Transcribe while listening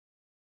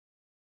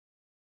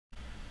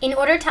In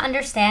order to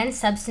understand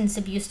substance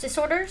abuse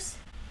disorders,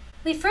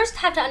 we first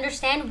have to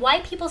understand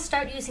why people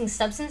start using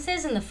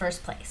substances in the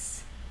first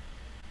place.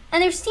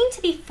 And there seem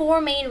to be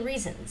four main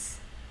reasons.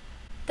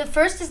 The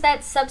first is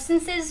that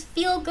substances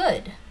feel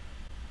good.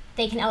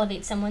 They can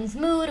elevate someone's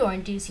mood or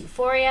induce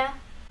euphoria,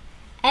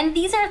 and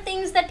these are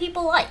things that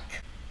people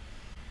like.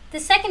 The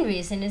second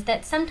reason is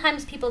that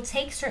sometimes people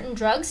take certain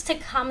drugs to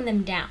calm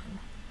them down,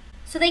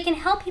 so they can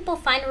help people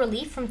find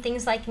relief from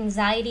things like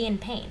anxiety and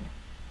pain.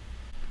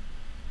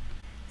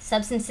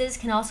 Substances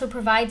can also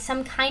provide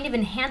some kind of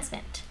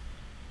enhancement.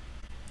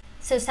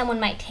 So someone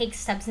might take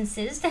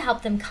substances to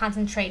help them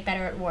concentrate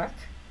better at work,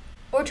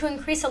 or to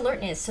increase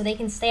alertness so they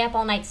can stay up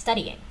all night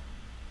studying.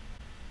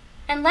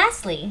 And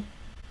lastly,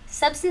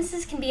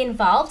 substances can be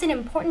involved in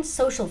important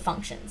social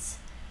functions.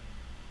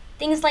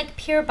 Things like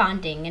peer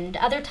bonding and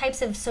other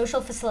types of social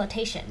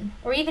facilitation,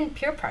 or even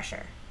peer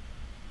pressure.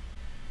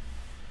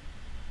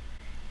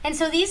 And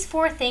so these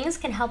four things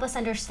can help us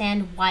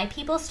understand why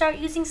people start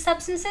using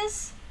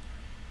substances.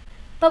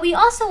 But we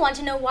also want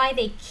to know why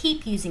they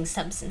keep using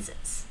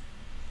substances.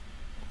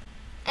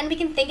 And we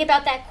can think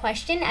about that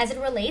question as it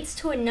relates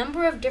to a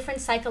number of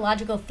different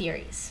psychological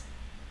theories,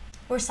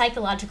 or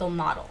psychological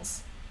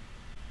models.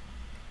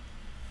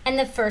 And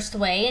the first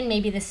way, and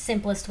maybe the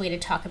simplest way to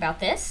talk about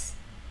this,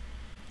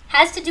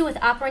 has to do with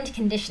operant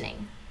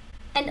conditioning.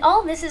 And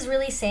all this is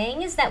really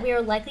saying is that we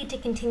are likely to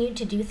continue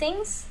to do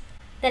things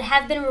that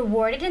have been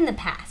rewarded in the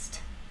past.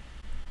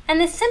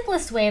 And the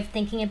simplest way of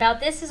thinking about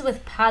this is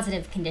with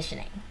positive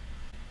conditioning.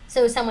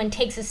 So someone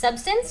takes a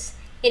substance,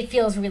 it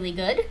feels really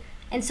good,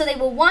 and so they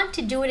will want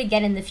to do it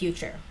again in the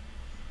future.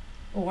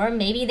 Or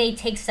maybe they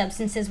take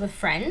substances with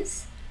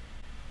friends,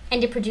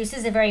 and it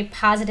produces a very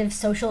positive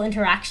social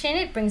interaction.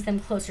 It brings them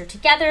closer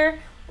together,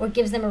 or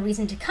gives them a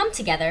reason to come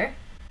together,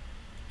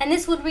 and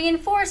this would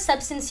reinforce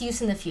substance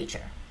use in the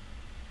future.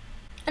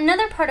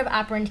 Another part of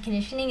operant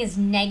conditioning is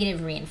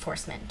negative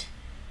reinforcement,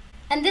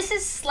 and this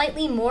is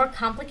slightly more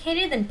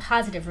complicated than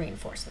positive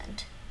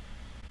reinforcement.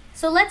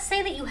 So let's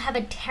say that you have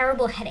a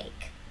terrible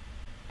headache,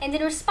 and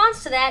in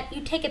response to that,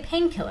 you take a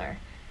painkiller,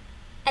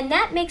 and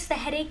that makes the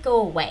headache go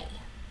away.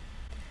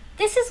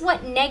 This is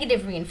what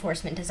negative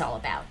reinforcement is all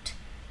about.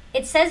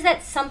 It says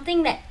that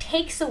something that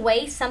takes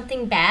away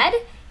something bad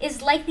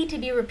is likely to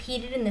be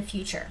repeated in the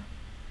future.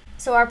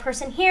 So our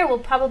person here will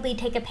probably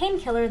take a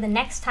painkiller the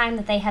next time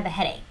that they have a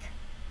headache.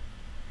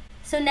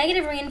 So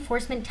negative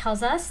reinforcement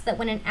tells us that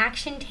when an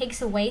action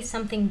takes away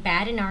something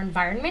bad in our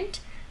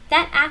environment,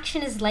 that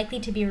action is likely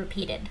to be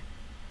repeated.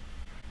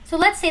 So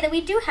let's say that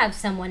we do have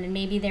someone and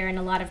maybe they're in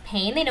a lot of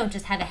pain. They don't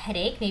just have a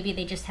headache, maybe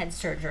they just had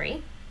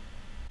surgery.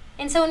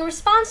 And so in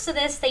response to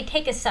this, they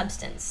take a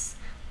substance,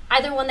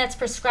 either one that's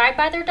prescribed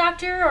by their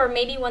doctor or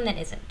maybe one that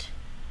isn't.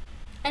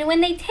 And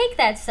when they take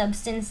that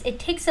substance, it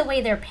takes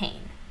away their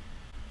pain.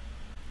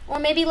 Or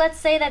maybe let's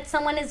say that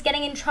someone is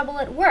getting in trouble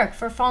at work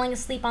for falling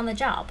asleep on the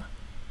job.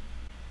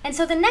 And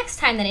so the next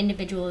time that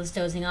individual is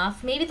dozing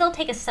off, maybe they'll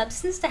take a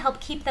substance to help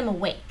keep them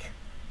awake.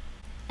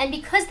 And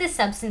because this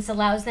substance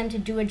allows them to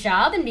do a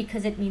job and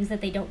because it means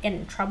that they don't get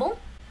in trouble,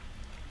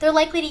 they're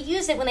likely to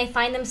use it when they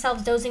find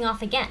themselves dozing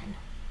off again.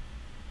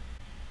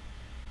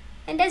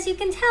 And as you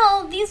can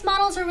tell, these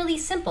models are really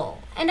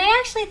simple, and I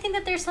actually think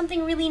that there's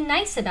something really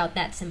nice about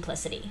that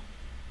simplicity.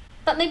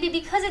 But maybe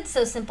because it's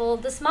so simple,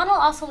 this model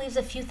also leaves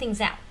a few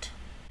things out.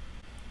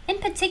 In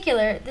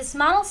particular, this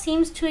model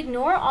seems to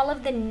ignore all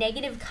of the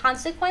negative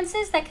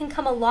consequences that can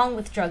come along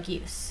with drug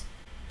use,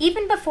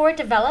 even before it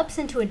develops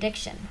into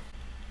addiction.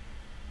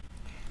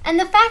 And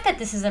the fact that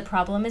this is a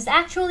problem is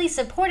actually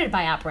supported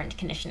by operant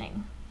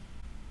conditioning.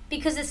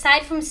 Because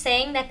aside from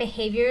saying that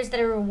behaviors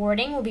that are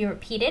rewarding will be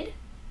repeated,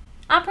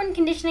 operant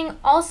conditioning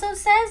also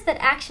says that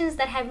actions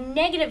that have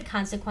negative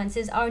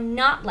consequences are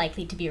not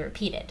likely to be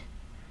repeated.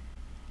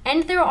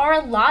 And there are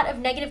a lot of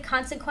negative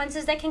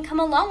consequences that can come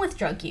along with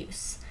drug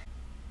use.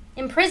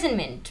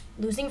 Imprisonment,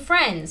 losing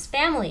friends,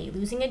 family,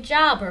 losing a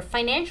job or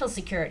financial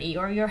security,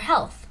 or your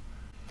health.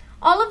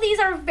 All of these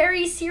are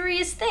very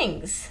serious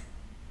things.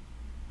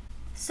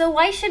 So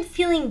why should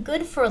feeling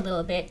good for a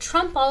little bit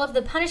trump all of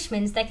the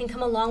punishments that can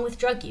come along with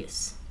drug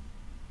use?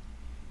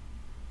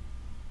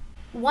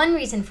 One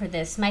reason for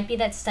this might be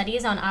that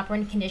studies on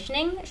operant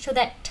conditioning show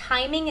that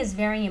timing is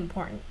very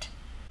important.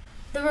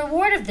 The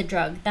reward of the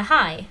drug, the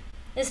high,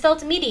 is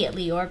felt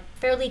immediately or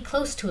fairly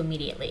close to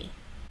immediately.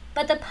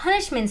 But the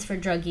punishments for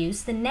drug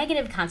use, the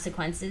negative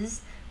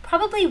consequences,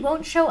 probably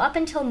won't show up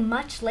until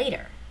much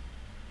later.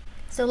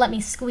 So let me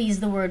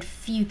squeeze the word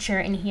future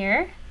in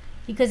here,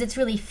 because it's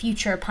really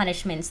future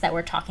punishments that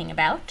we're talking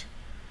about.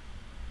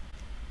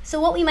 So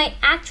what we might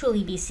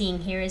actually be seeing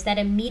here is that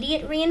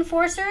immediate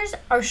reinforcers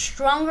are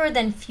stronger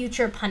than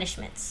future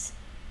punishments.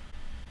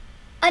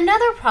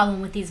 Another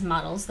problem with these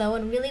models, though,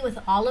 and really with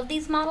all of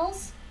these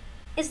models,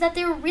 is that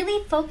they're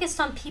really focused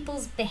on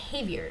people's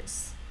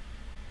behaviors.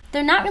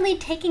 They're not really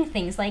taking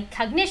things like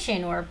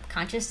cognition or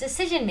conscious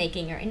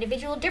decision-making or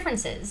individual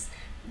differences.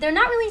 They're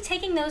not really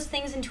taking those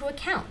things into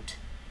account.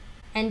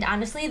 And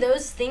honestly,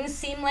 those things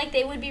seem like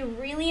they would be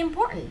really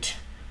important.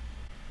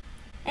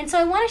 And so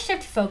I want to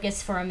shift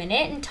focus for a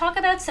minute and talk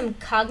about some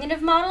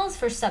cognitive models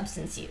for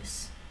substance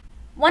use.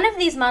 One of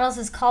these models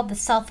is called the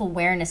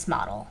self-awareness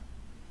model.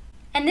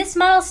 And this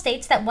model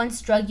states that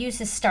once drug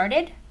use is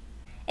started,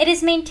 it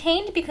is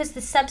maintained because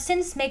the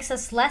substance makes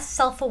us less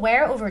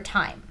self-aware over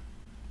time.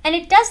 And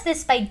it does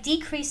this by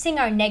decreasing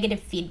our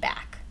negative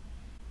feedback.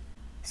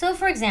 So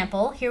for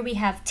example, here we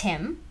have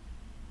Tim.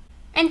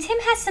 And Tim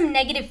has some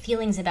negative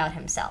feelings about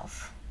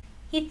himself.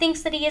 He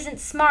thinks that he isn't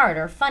smart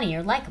or funny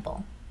or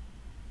likable.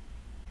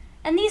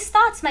 And these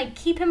thoughts might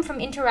keep him from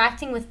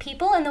interacting with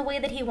people in the way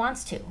that he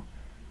wants to.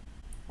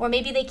 Or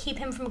maybe they keep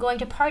him from going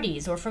to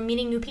parties or from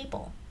meeting new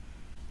people.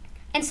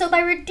 And so by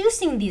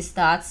reducing these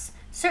thoughts,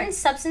 certain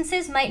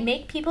substances might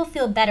make people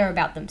feel better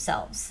about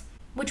themselves,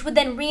 which would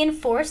then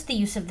reinforce the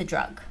use of the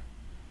drug.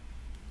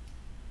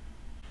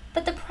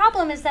 But the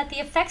problem is that the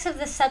effects of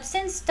the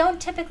substance don't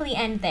typically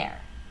end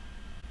there.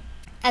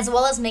 As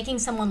well as making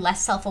someone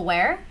less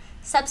self-aware,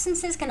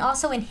 substances can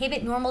also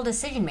inhibit normal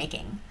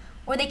decision-making,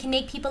 or they can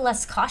make people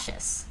less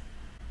cautious.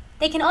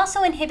 They can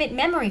also inhibit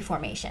memory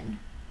formation.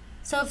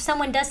 So if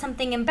someone does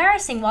something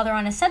embarrassing while they're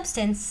on a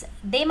substance,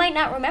 they might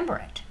not remember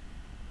it.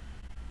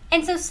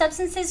 And so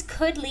substances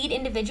could lead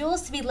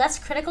individuals to be less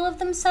critical of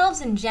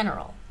themselves in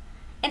general.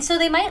 And so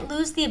they might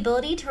lose the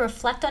ability to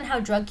reflect on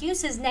how drug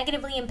use is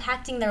negatively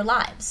impacting their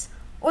lives,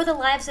 or the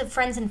lives of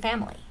friends and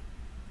family.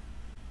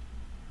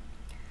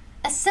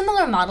 A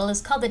similar model is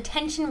called the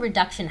tension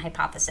reduction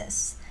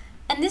hypothesis.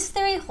 And this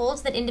theory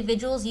holds that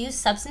individuals use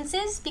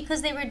substances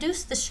because they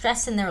reduce the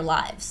stress in their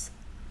lives.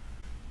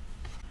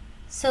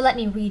 So let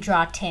me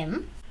redraw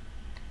Tim.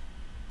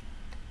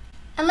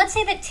 And let's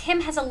say that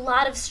Tim has a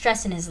lot of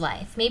stress in his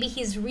life. Maybe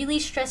he's really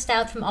stressed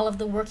out from all of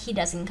the work he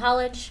does in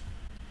college.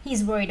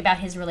 He's worried about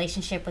his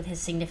relationship with his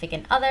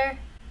significant other.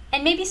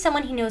 And maybe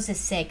someone he knows is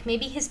sick.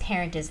 Maybe his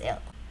parent is ill.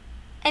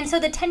 And so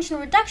the tension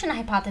reduction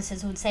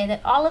hypothesis would say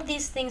that all of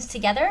these things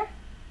together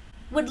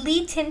would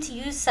lead Tim to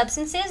use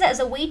substances as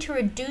a way to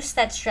reduce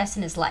that stress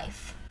in his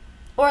life,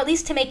 or at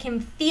least to make him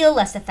feel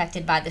less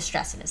affected by the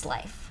stress in his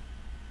life.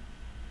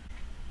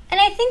 And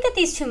I think that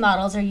these two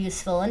models are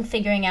useful in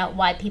figuring out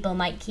why people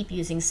might keep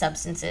using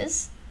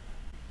substances.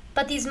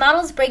 But these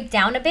models break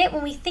down a bit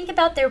when we think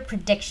about their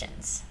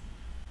predictions.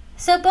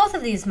 So both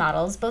of these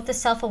models, both the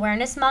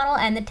self-awareness model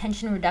and the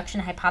tension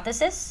reduction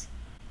hypothesis,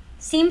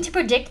 seem to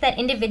predict that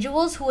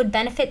individuals who would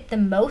benefit the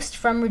most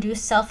from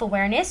reduced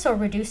self-awareness or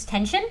reduced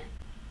tension,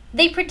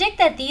 they predict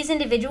that these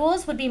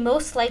individuals would be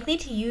most likely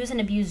to use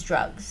and abuse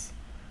drugs.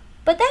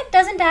 But that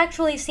doesn't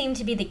actually seem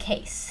to be the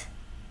case.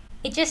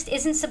 It just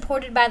isn't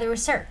supported by the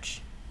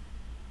research.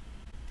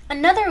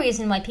 Another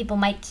reason why people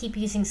might keep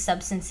using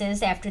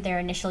substances after their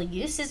initial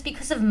use is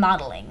because of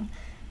modeling,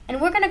 and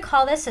we're going to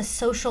call this a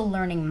social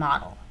learning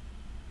model.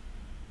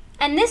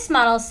 And this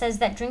model says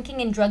that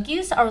drinking and drug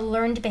use are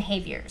learned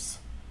behaviors.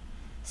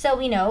 So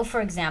we know,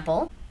 for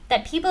example,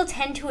 that people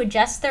tend to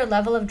adjust their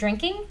level of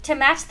drinking to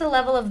match the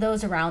level of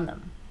those around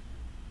them.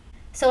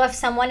 So if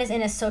someone is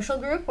in a social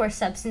group where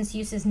substance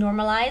use is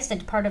normalized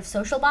and part of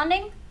social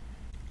bonding,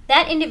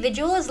 that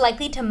individual is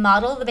likely to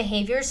model the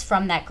behaviors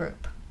from that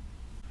group.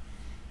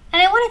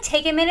 And I want to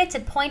take a minute to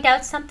point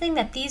out something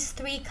that these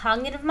three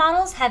cognitive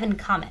models have in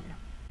common.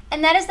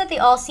 And that is that they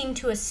all seem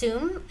to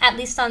assume, at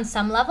least on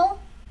some level,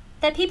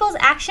 that people's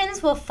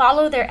actions will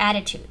follow their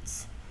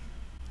attitudes.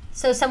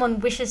 So someone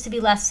wishes to be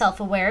less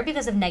self-aware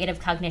because of negative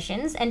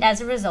cognitions, and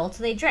as a result,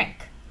 they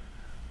drink.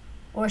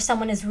 Or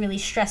someone is really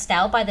stressed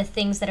out by the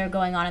things that are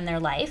going on in their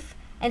life,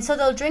 and so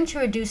they'll drink to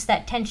reduce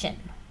that tension.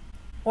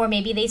 Or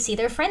maybe they see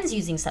their friends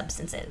using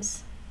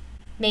substances.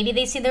 Maybe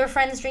they see their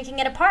friends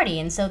drinking at a party,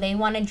 and so they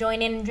want to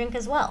join in and drink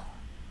as well.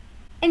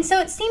 And so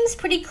it seems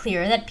pretty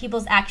clear that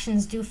people's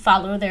actions do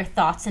follow their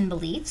thoughts and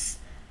beliefs,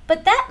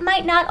 but that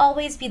might not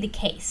always be the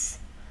case.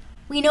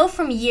 We know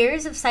from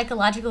years of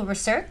psychological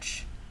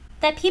research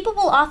that people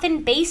will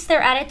often base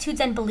their attitudes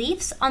and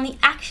beliefs on the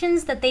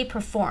actions that they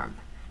perform,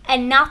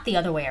 and not the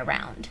other way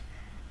around.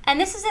 And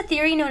this is a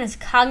theory known as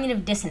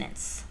cognitive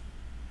dissonance.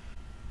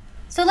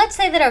 So let's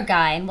say that our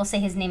guy, and we'll say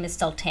his name is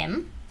still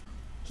Tim,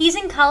 he's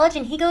in college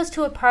and he goes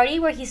to a party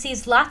where he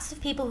sees lots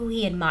of people who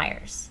he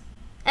admires.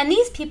 And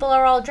these people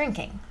are all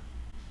drinking.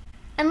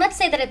 And let's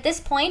say that at this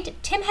point,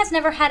 Tim has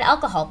never had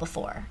alcohol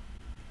before.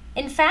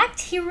 In fact,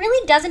 he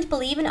really doesn't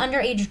believe in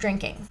underage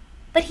drinking.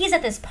 But he's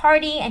at this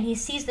party and he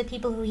sees the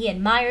people who he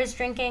admires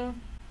drinking.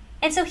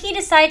 And so he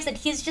decides that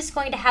he's just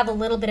going to have a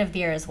little bit of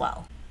beer as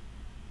well.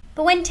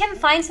 But when Tim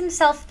finds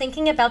himself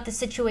thinking about the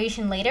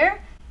situation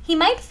later, he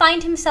might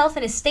find himself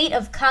in a state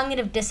of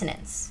cognitive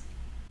dissonance.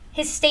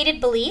 His stated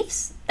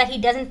beliefs, that he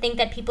doesn't think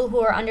that people who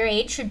are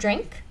underage should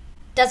drink,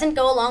 doesn't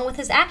go along with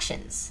his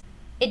actions.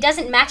 It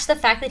doesn't match the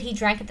fact that he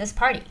drank at this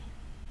party.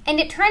 And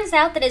it turns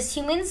out that as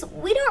humans,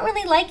 we don't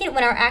really like it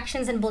when our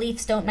actions and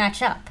beliefs don't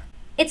match up.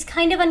 It's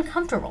kind of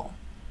uncomfortable.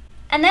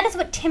 And that is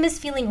what Tim is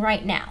feeling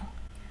right now.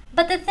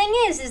 But the thing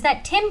is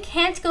that Tim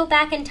can't go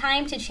back in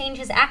time to change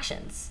his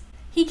actions.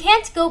 He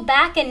can't go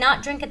back and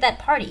not drink at that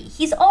party.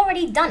 He's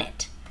already done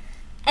it.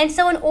 And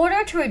so in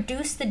order to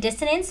reduce the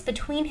dissonance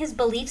between his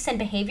beliefs and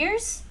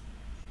behaviors,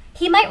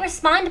 he might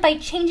respond by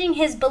changing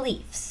his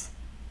beliefs,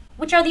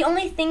 which are the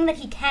only thing that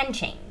he can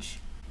change.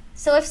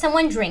 So if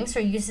someone drinks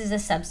or uses a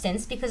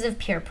substance because of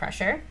peer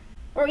pressure,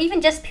 or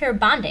even just peer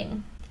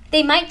bonding,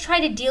 they might try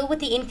to deal with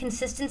the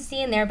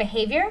inconsistency in their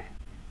behavior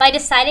by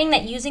deciding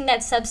that using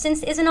that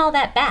substance isn't all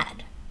that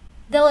bad.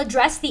 They'll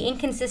address the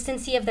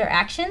inconsistency of their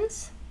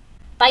actions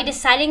by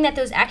deciding that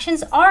those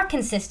actions are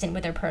consistent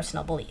with their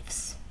personal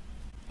beliefs.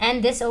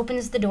 And this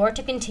opens the door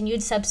to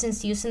continued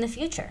substance use in the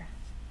future.